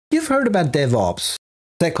heard about DevOps,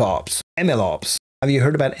 SecOps, MLOps. Have you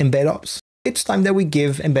heard about EmbedOps? It's time that we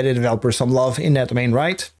give embedded developers some love in that domain,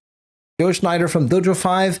 right? Joe Schneider from Dojo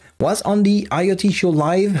Five was on the IoT Show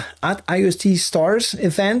live at IoT Stars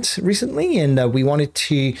event recently, and we wanted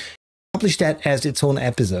to publish that as its own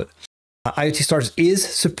episode. IoT Stars is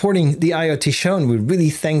supporting the IoT Show, and we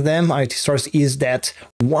really thank them. IoT Stars is that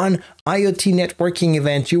one IoT networking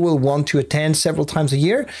event you will want to attend several times a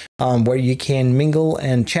year, where you can mingle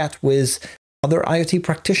and chat with other IoT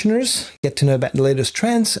practitioners, get to know about the latest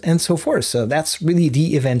trends, and so forth. So that's really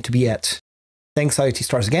the event to be at. Thanks, IoT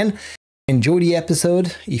Stars, again. Enjoy the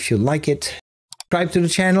episode. If you like it, subscribe to the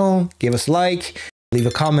channel, give us a like, leave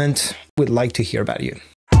a comment. We'd like to hear about you.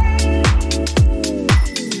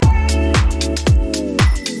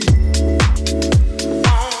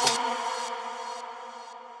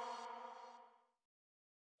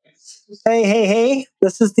 Hey.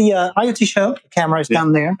 This is the IoT Show. The camera is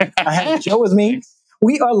down there. I have Joe with me.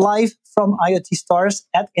 We are live from IoT Stars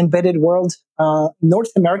at Embedded World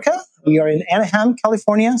North America. We are in Anaheim,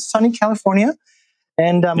 California, sunny California.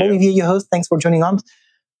 And Olivier, your host, thanks for joining on.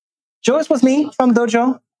 Joe is with me from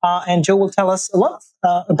Dojo, and Joe will tell us a lot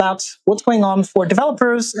about what's going on for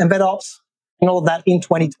developers, EmbedOps, and all of that in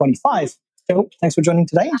 2025. Joe, thanks for joining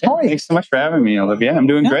today. How are you? Thanks so much for having me, Olivia. I'm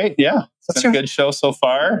doing great. Yeah, it's been a good show so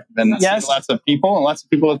far. Been seeing lots of people and lots of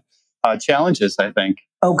people with challenges, I think.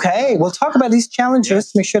 Okay, we'll talk about these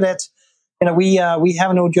challenges. Make sure that we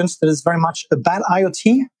have an audience that is very much about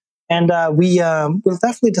IoT, and we'll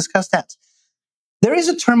definitely discuss that. There is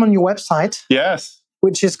a term on your website,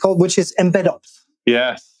 which is EmbedOps.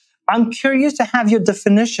 Yes. I'm curious to have your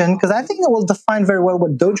definition, because I think it will define very well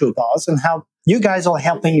what Dojo does and how you guys are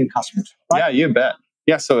helping your customers. Right? Yeah, you bet.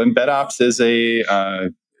 Yeah, so EmbedOps is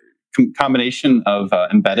a combination of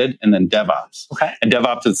embedded and then DevOps. Okay. And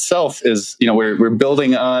DevOps itself is, we're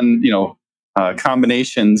building on,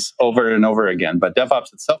 combinations over and over again. But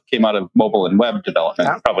DevOps itself came out of mobile and web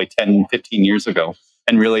development probably 10, 15 years ago.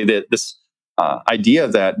 And really this idea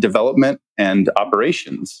that development and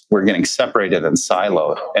operations were getting separated and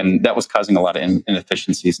siloed. And that was causing a lot of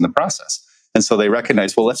inefficiencies in the process. And so they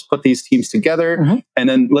recognized, well, let's put these teams together and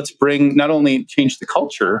then let's not only change the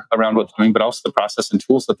culture around what they're doing, but also the process and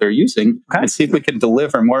tools that they're using and see if we can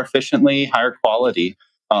deliver more efficiently, higher quality.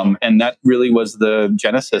 And that really was the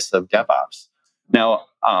genesis of DevOps. Now,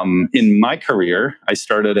 in my career, I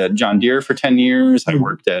started at John Deere for 10 years. I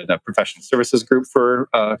worked at a professional services group for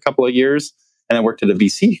a couple of years, and I worked at a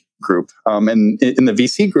VC group. And in the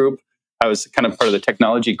VC group, I was kind of part of the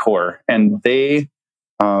technology core, and they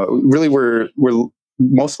really were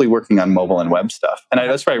mostly working on mobile and web stuff. And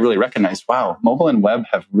that's where I really recognized, wow, mobile and web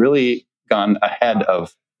have really gone ahead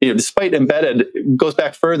of, despite embedded, it goes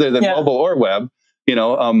back further than mobile or web,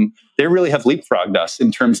 they really have leapfrogged us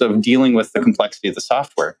in terms of dealing with the complexity of the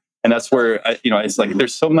software. And that's where, it's like,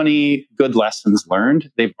 there's so many good lessons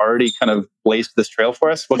learned. They've already kind of blazed this trail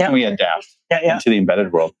for us. What can we adapt into the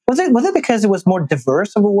embedded world? Was it because it was more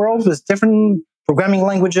diverse of a world with different programming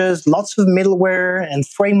languages, lots of middleware and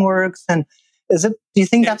frameworks? And do you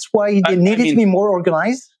think that's why they needed to be more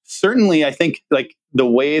organized? Certainly, I think the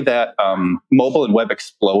way that mobile and web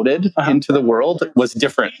exploded into the world was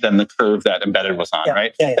different than the curve that embedded was on,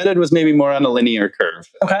 right? Embedded was maybe more on a linear curve,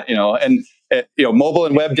 and mobile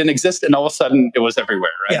and web didn't exist, and all of a sudden it was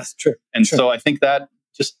everywhere, right? Yes, true. And so I think that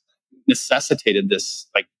just necessitated this,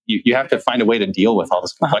 you have to find a way to deal with all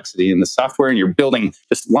this complexity in the software, and you're building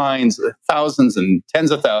just lines, thousands and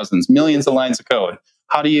tens of thousands, millions of lines of code.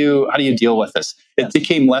 How do you deal with this? It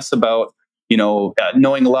became less about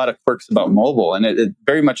knowing a lot of quirks about mobile, and it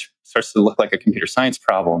very much starts to look like a computer science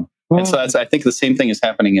problem. And so I think the same thing is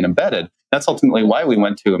happening in embedded. That's ultimately why we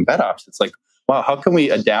went to EmbedOps. It's like, wow, how can we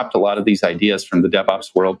adapt a lot of these ideas from the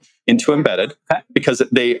DevOps world into embedded? Because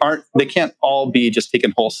they can't all be just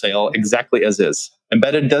taken wholesale exactly as is.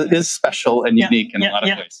 Embedded is special and unique in a lot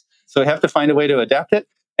of ways. So we have to find a way to adapt it.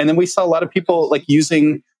 And then we saw a lot of people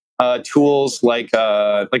using tools like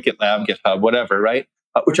GitLab, GitHub, whatever, right?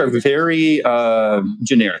 Which are very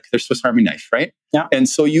generic. They're Swiss Army knife, right? Yeah. And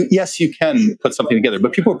so you can put something together,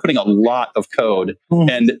 but people are putting a lot of code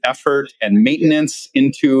and effort and maintenance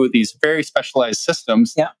into these very specialized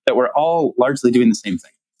systems that were all largely doing the same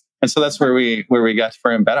thing. And so that's where we got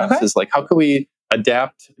for EmbedOps is how can we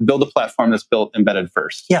adapt, build a platform that's built embedded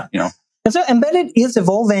first? Yeah. And so embedded is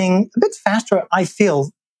evolving a bit faster, I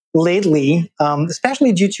feel, lately,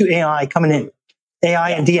 especially due to AI coming in.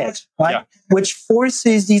 AI and DX, right? Yeah. Which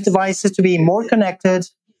forces these devices to be more connected,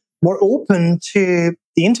 more open to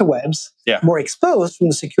the interwebs, more exposed from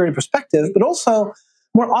the security perspective, but also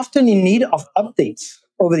more often in need of updates,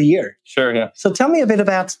 over the year. Sure, yeah. So tell me a bit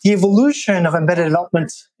about the evolution of embedded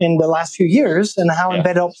development in the last few years and how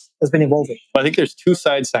EmbedOps has been evolving. Well, I think there's two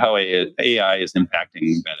sides to how AI is impacting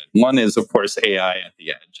embedded. One is, of course, AI at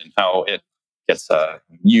the edge and how it gets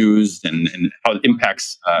used and how it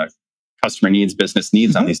impacts customer needs, business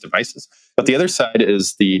needs on these devices. But the other side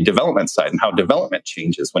is the development side and how development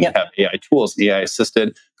changes when you have AI tools, AI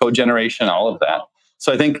assisted code generation, all of that.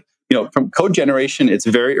 So I think, from code generation, it's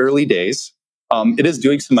very early days. It is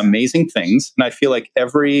doing some amazing things. And I feel like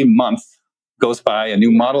every month goes by, a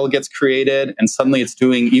new model gets created, and suddenly it's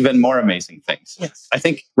doing even more amazing things. Yes. I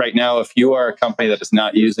think right now, if you are a company that is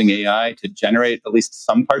not using AI to generate at least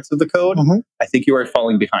some parts of the code, I think you are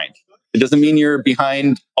falling behind. It doesn't mean you're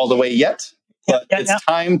behind all the way yet, but it's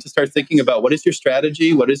time to start thinking about what is your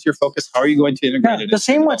strategy, what is your focus, how are you going to integrate it? The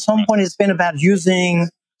same way at some point it's been about using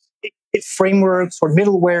frameworks or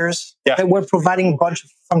middlewares that were providing a bunch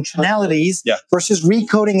of functionalities versus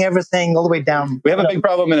recoding everything all the way down. We have a big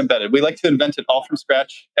problem in embedded. We like to invent it all from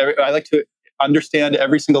scratch. I like to understand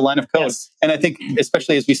every single line of code. And I think,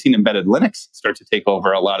 especially as we've seen embedded Linux start to take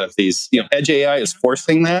over a lot of these, edge AI is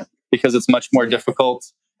forcing that because it's much more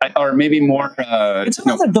difficult. Or maybe more... it's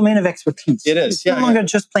another domain of expertise. It is, It's no longer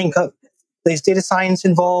just plain code. There's data science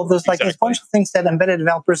involved. There's there's a bunch of things that embedded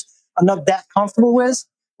developers are not that comfortable with.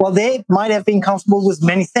 Well, they might have been comfortable with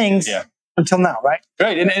many things until now, right?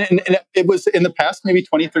 Right. And it was in the past, maybe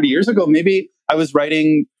 20, 30 years ago, maybe I was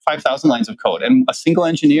writing 5,000 lines of code and a single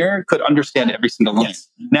engineer could understand every single line.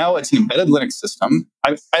 Now it's an embedded Linux system.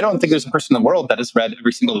 I don't think there's a person in the world that has read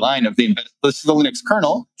every single line of the embedded. This is the Linux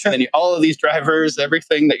kernel. And then all of these drivers,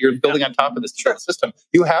 everything that you're building on top of this system,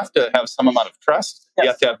 you have to have some amount of trust. You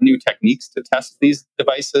have to have new techniques to test these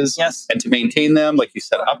devices and to maintain them. Like you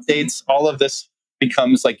said, updates, all of this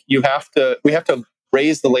becomes like we have to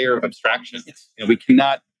raise the layer of abstraction. We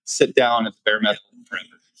cannot sit down at the bare metal forever.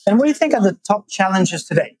 And what do you think are the top challenges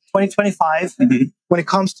today, 2025, when it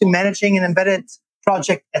comes to managing an embedded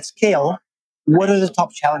project at scale? What are the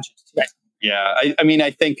top challenges today? Yeah,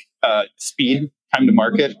 I think speed, time to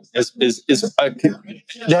market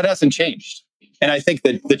that hasn't changed. And I think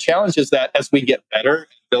that the challenge is that as we get better at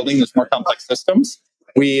building these more complex systems,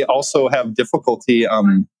 we also have difficulty.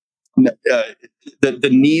 The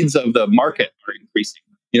needs of the market are increasing.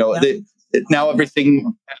 Now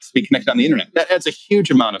everything has to be connected on the internet. That adds a huge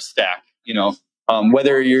amount of stack.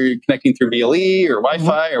 Whether you're connecting through BLE or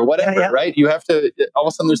Wi-Fi or whatever, right? You have to. All of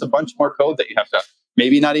a sudden, there's a bunch more code that you have to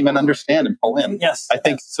maybe not even understand and pull in. I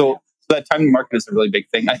think so. That time to market is a really big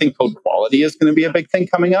thing. I think code quality is going to be a big thing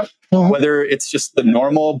coming up. Whether it's just the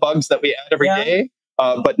normal bugs that we add every day,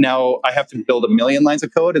 but now I have to build 1 million lines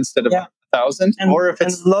of code instead of 1,000, or if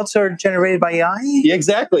it's lots are generated by AI. Yeah,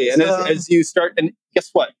 exactly. And as you start, and guess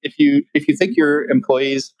what? If you think your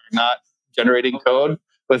employees are not generating code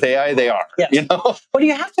with AI, they are. But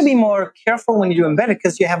you have to be more careful when you do embedded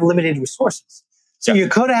because you have limited resources. So your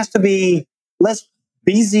code has to be less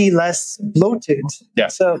busy, less bloated.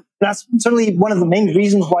 So that's certainly one of the main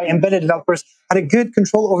reasons why embedded developers had a good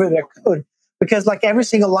control over their code, because like every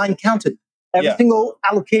single line counted. Every single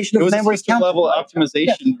allocation of memory counted. It was a level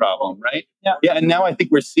optimization problem, right? And now I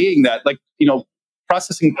think we're seeing that,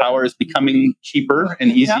 processing power is becoming cheaper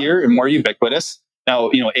and easier and more ubiquitous. Now,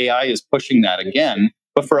 AI is pushing that again.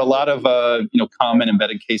 But for a lot of, common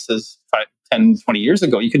embedded cases 10, 20 years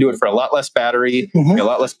ago, you could do it for a lot less battery, a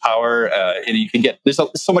lot less power. And you can there's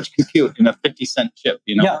so much compute in a 50-cent chip,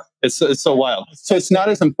 It's so wild. So it's not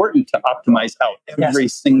as important to optimize out every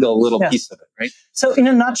single little piece of it, right? So in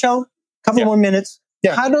a nutshell, couple more minutes.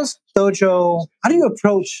 How do you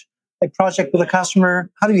approach a project with a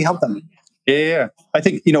customer? How do you help them? I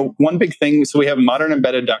think, one big thing, so we have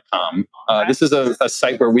modern-embedded.com. This is a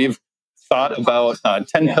site where we've thought about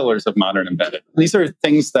 10 pillars of modern embedded. These are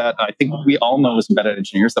things that I think we all know as embedded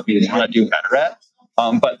engineers that we want to do better at.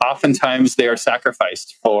 But oftentimes they are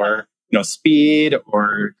sacrificed for, speed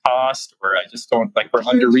or cost, or I just don't, we're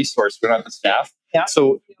under-resourced, we don't have the staff.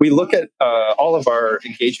 So we look at all of our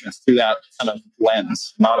engagements through that kind of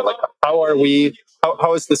lens, model.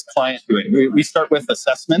 How is this client doing? We start with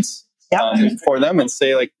assessments for them and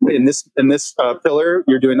say, in this pillar,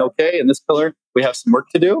 you're doing okay. In this pillar, we have some work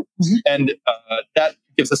to do. And that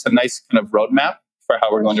gives us a nice kind of roadmap for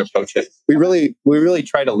how we're going to approach it. We really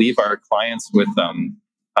try to leave our clients with,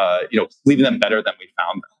 leaving them better than we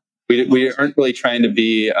found them. We aren't really trying to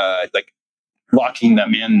be locking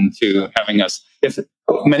them into having us. If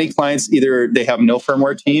many clients, either they have no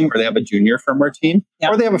firmware team or they have a junior firmware team,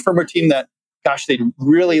 or they have a firmware team that, gosh, they'd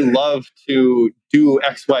really love to do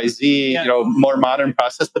XYZ, more modern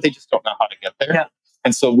process, but they just don't know how to get there.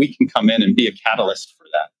 And so we can come in and be a catalyst for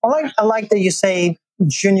that. I like that you say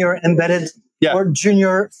junior embedded or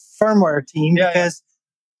junior firmware team because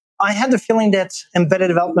I had the feeling that embedded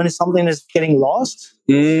development is something that's getting lost.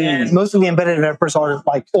 And most of the embedded developers are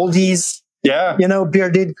like oldies,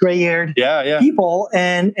 bearded, gray-haired people.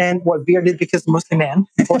 And bearded because mostly men,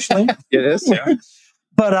 unfortunately. It is,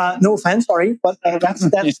 But no offense, sorry, but that's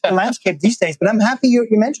the landscape these days. But I'm happy you're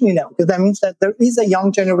mentioning that because that means that there is a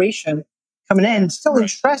young generation coming in still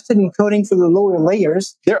interested in coding for the lower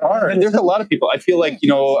layers. There's a lot of people. I feel like,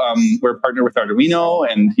 we're partnered with Arduino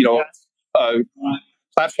and,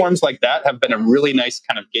 platforms like that have been a really nice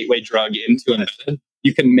kind of gateway drug into embedded.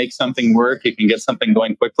 You can make something work. You can get something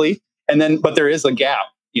going quickly. But there is a gap,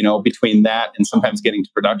 between that and sometimes getting to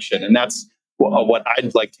production. And that's what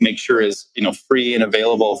I'd like to make sure is, free and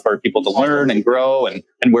available for people to learn and grow and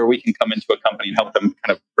where we can come into a company and help them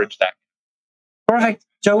kind of bridge that. Perfect.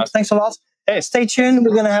 Joe, thanks a lot. Hey, stay tuned.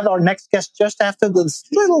 We're going to have our next guest just after this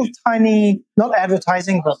little tiny, not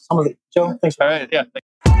advertising, but some of it. Joe, thanks. All right. Yeah.